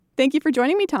Thank you for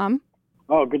joining me, Tom.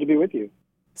 Oh, good to be with you.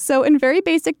 So in very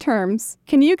basic terms,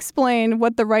 can you explain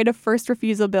what the right of first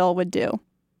refusal bill would do?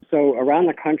 So around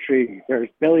the country, there's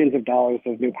billions of dollars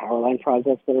of new power line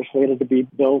projects that are slated to be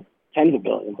built, tens of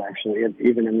billions actually,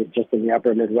 even just in the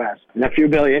upper Midwest, and a few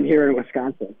billion here in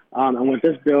Wisconsin. And what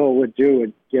this bill would do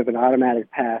would give an automatic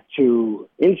path to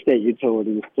in-state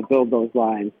utilities to build those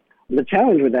lines. The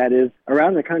challenge with that is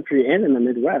around the country and in the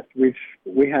Midwest,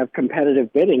 we have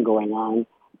competitive bidding going on,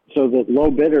 so that low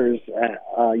bidders,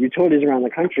 utilities around the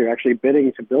country are actually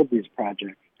bidding to build these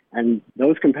projects. And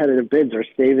those competitive bids are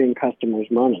saving customers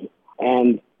money.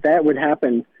 And that would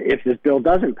happen if this bill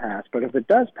doesn't pass. But if it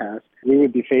does pass, we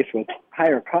would be faced with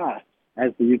higher costs,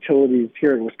 as the utilities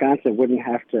here in Wisconsin wouldn't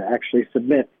have to actually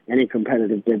submit any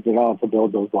competitive bids at all to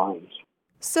build those lines.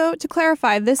 So to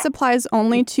clarify, this applies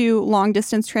only to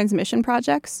long-distance transmission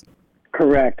projects?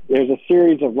 Correct. There's a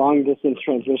series of long-distance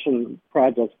transmission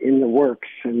projects in the works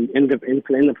and in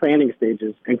the planning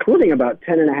stages, including about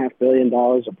 $10.5 billion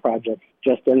of projects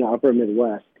just in the upper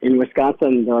Midwest. In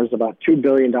Wisconsin, there's about $2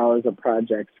 billion of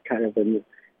projects kind of in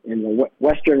the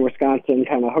western Wisconsin,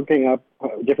 kind of hooking up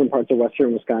different parts of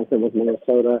western Wisconsin with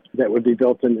Minnesota that would be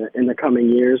built in the coming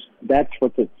years. That's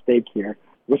what's at stake here.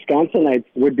 Wisconsinites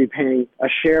would be paying a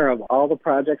share of all the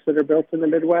projects that are built in the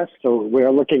Midwest. So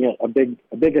we're looking at a big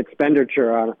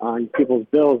expenditure on people's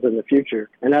bills in the future.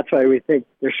 And that's why we think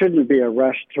there shouldn't be a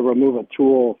rush to remove a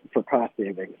tool for cost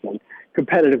savings. And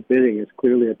competitive bidding is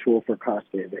clearly a tool for cost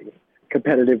savings.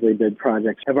 Competitively bid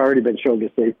projects have already been shown to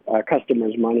save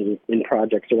customers money in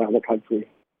projects around the country.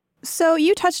 So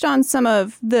you touched on some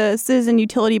of the citizen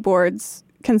utility board's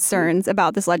concerns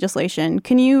about this legislation.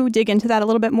 Can you dig into that a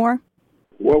little bit more?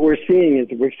 What we're seeing is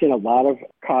we've seen a lot of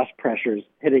cost pressures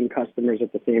hitting customers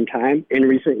at the same time in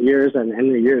recent years and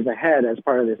in the years ahead as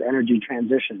part of this energy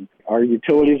transition. Our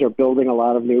utilities are building a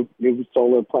lot of new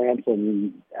solar plants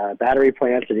and battery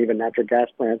plants and even natural gas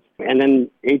plants. And then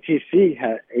ATC,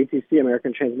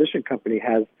 American Transmission Company,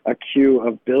 has a queue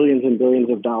of billions and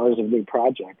billions of dollars of new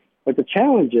projects. But the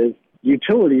challenge is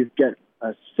utilities get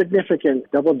a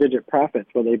significant double-digit profits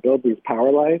when they build these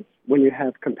power lines. When you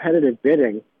have competitive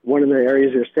bidding, one of the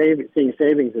areas you're seeing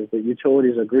savings is that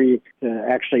utilities agree to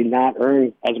actually not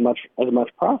earn as much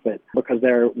profit because they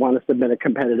want to submit a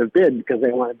competitive bid because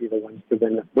they want to be the ones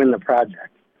to win the project.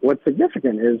 What's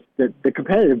significant is that the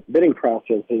competitive bidding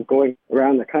process is going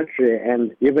around the country,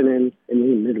 and even in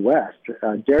the Midwest.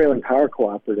 Dairyland Power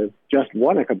Cooperative just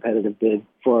won a competitive bid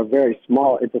for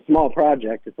it's a small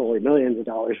project. It's only millions of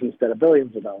dollars instead of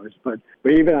billions of dollars. But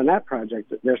even on that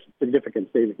project, there's significant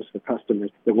savings for customers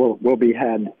that will be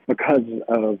had because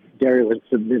of Dairyland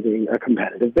submitting a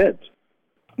competitive bid.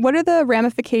 What are the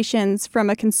ramifications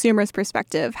from a consumer's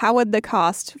perspective? How would the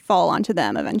cost fall onto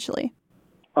them eventually?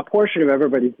 A portion of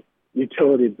everybody's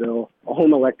utility bill, a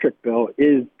home electric bill,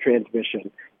 is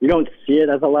transmission. You don't see it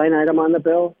as a line item on the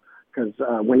bill because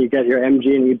when you get your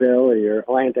MG&E bill or your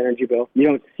Alliant Energy bill, you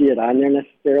don't see it on there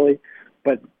necessarily.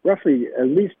 But roughly at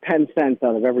least 10 cents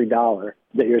out of every dollar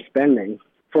that you're spending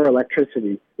for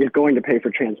electricity is going to pay for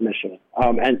transmission.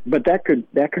 But that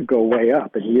could go way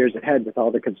up in years ahead with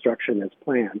all the construction that's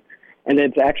planned. And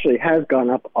it actually has gone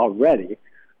up already.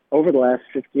 Over the last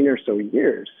 15 or so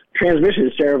years,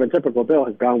 transmission's share of a typical bill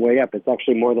has gone way up. It's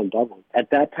actually more than doubled. At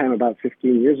that time, about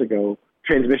 15 years ago,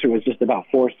 transmission was just about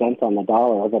 4 cents on the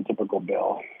dollar of a typical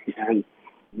bill. And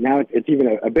now it's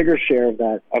even a bigger share of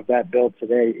that bill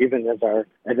today, even as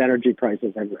electricity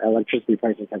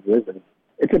prices have risen.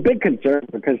 It's a big concern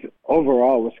because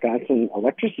overall, Wisconsin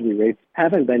electricity rates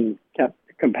haven't been kept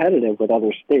competitive with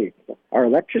other states. Our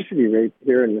electricity rates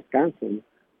here in Wisconsin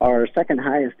are second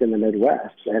highest in the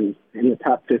Midwest and in the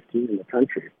top 15 in the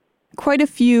country. Quite a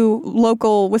few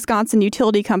local Wisconsin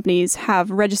utility companies have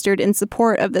registered in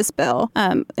support of this bill,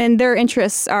 and their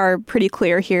interests are pretty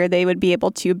clear here. They would be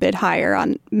able to bid higher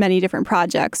on many different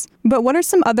projects. But what are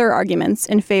some other arguments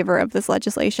in favor of this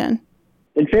legislation?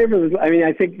 In favor of,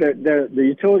 I think that the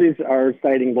utilities are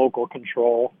citing local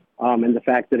control and the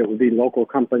fact that it would be local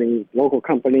companies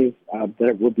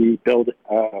that would be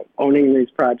owning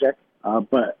these projects.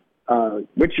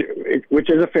 Which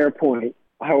is a fair point.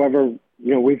 However,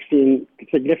 we've seen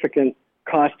significant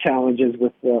cost challenges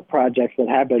with the projects that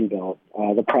have been built.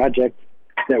 A project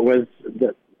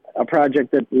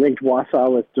that linked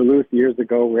Wausau with Duluth years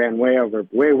ago ran way over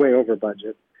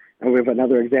budget. And we have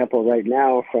another example right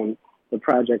now from the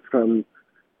project from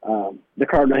the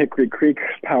Cardinal Hickory Creek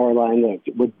power line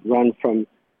that would run from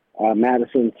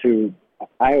Madison to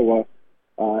Iowa.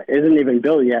 Isn't even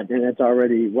built yet, and it's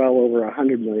already well over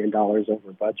 $100 million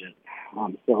over budget.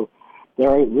 So there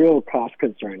are real cost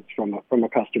concerns from a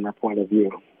customer point of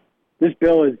view. this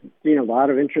bill has seen a lot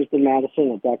of interest in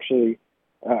Madison. It's actually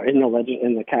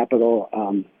in the Capitol.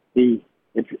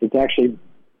 It's actually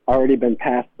already been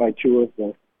passed by two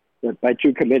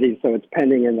committees, so it's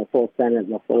pending in the full Senate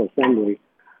and the full Assembly.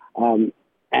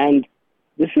 And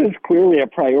this is clearly a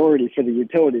priority for the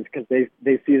utilities because they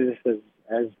see this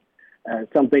as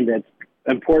something that's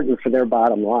important for their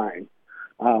bottom line.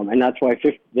 And that's why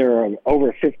there are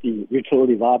over 50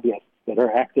 utility lobbyists that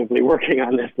are actively working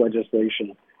on this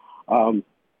legislation.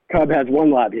 CUB has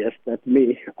one lobbyist, that's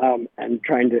me, and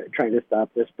trying to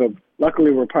stop this. But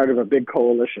luckily, we're part of a big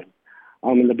coalition,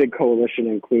 and the big coalition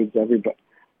includes everybody,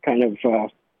 kind of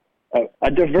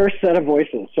a diverse set of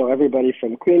voices. So everybody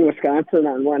from Clean Wisconsin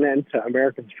on one end to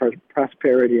Americans for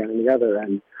Prosperity on the other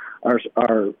end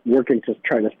are working to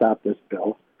try to stop this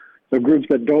bill. So groups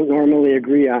that don't normally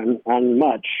agree on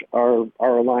much are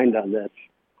aligned on this,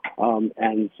 and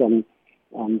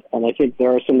I think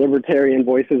there are some libertarian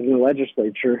voices in the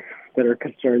legislature that are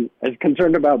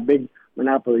concerned about big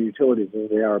monopoly utilities as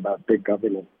they are about big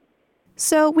government.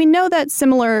 So we know that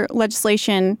similar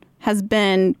legislation has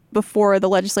been before the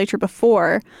legislature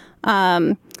before,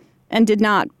 and did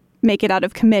not make it out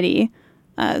of committee.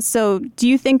 So do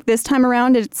you think this time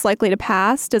around it's likely to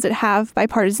pass? Does it have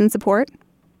bipartisan support?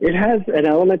 It has an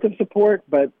element of support,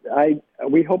 but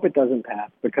we hope it doesn't pass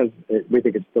because we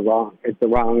think it's the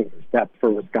wrong step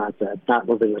for Wisconsin. It's not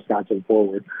moving Wisconsin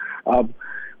forward.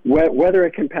 Whether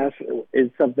it can pass is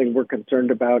something we're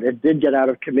concerned about. It did get out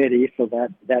of committee, so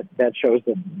that shows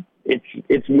that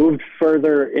it's moved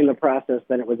further in the process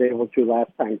than it was able to last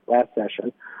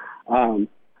session.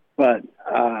 But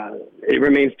it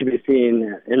remains to be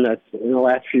seen in the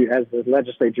last few, as the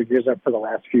legislature gears up for the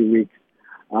last few weeks.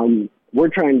 We're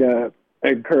trying to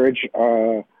encourage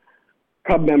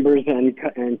CUB members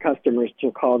and customers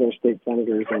to call their state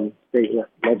senators and state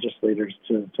legislators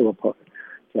to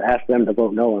ask them to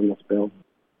vote no on this bill.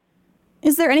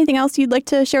 Is there anything else you'd like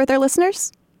to share with our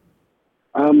listeners?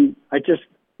 I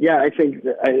think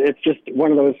it's just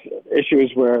one of those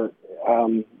issues where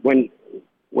when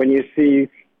you see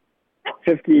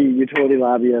 50 utility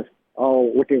lobbyists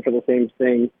all looking for the same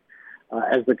thing,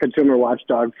 as the consumer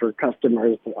watchdog for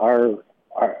customers,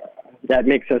 that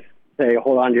makes us say,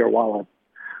 hold on to your wallet.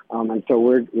 And so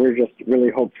we're just really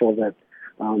hopeful that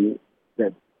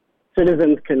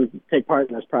citizens can take part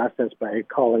in this process by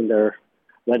calling their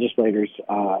legislators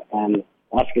and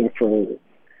asking for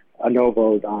a no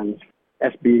vote on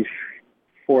SB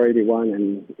 481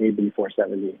 and AB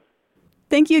 470.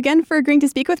 Thank you again for agreeing to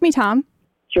speak with me, Tom.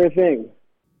 Sure thing.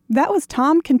 That was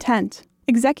Tom Content,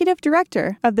 Executive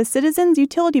Director of the Citizens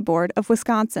Utility Board of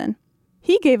Wisconsin.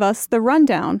 He gave us the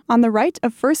rundown on the right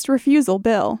of first refusal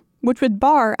bill, which would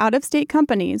bar out-of-state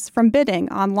companies from bidding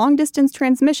on long-distance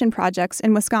transmission projects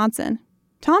in Wisconsin.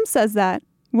 Tom says that,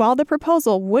 while the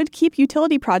proposal would keep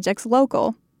utility projects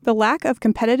local, the lack of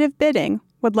competitive bidding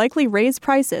would likely raise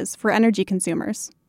prices for energy consumers.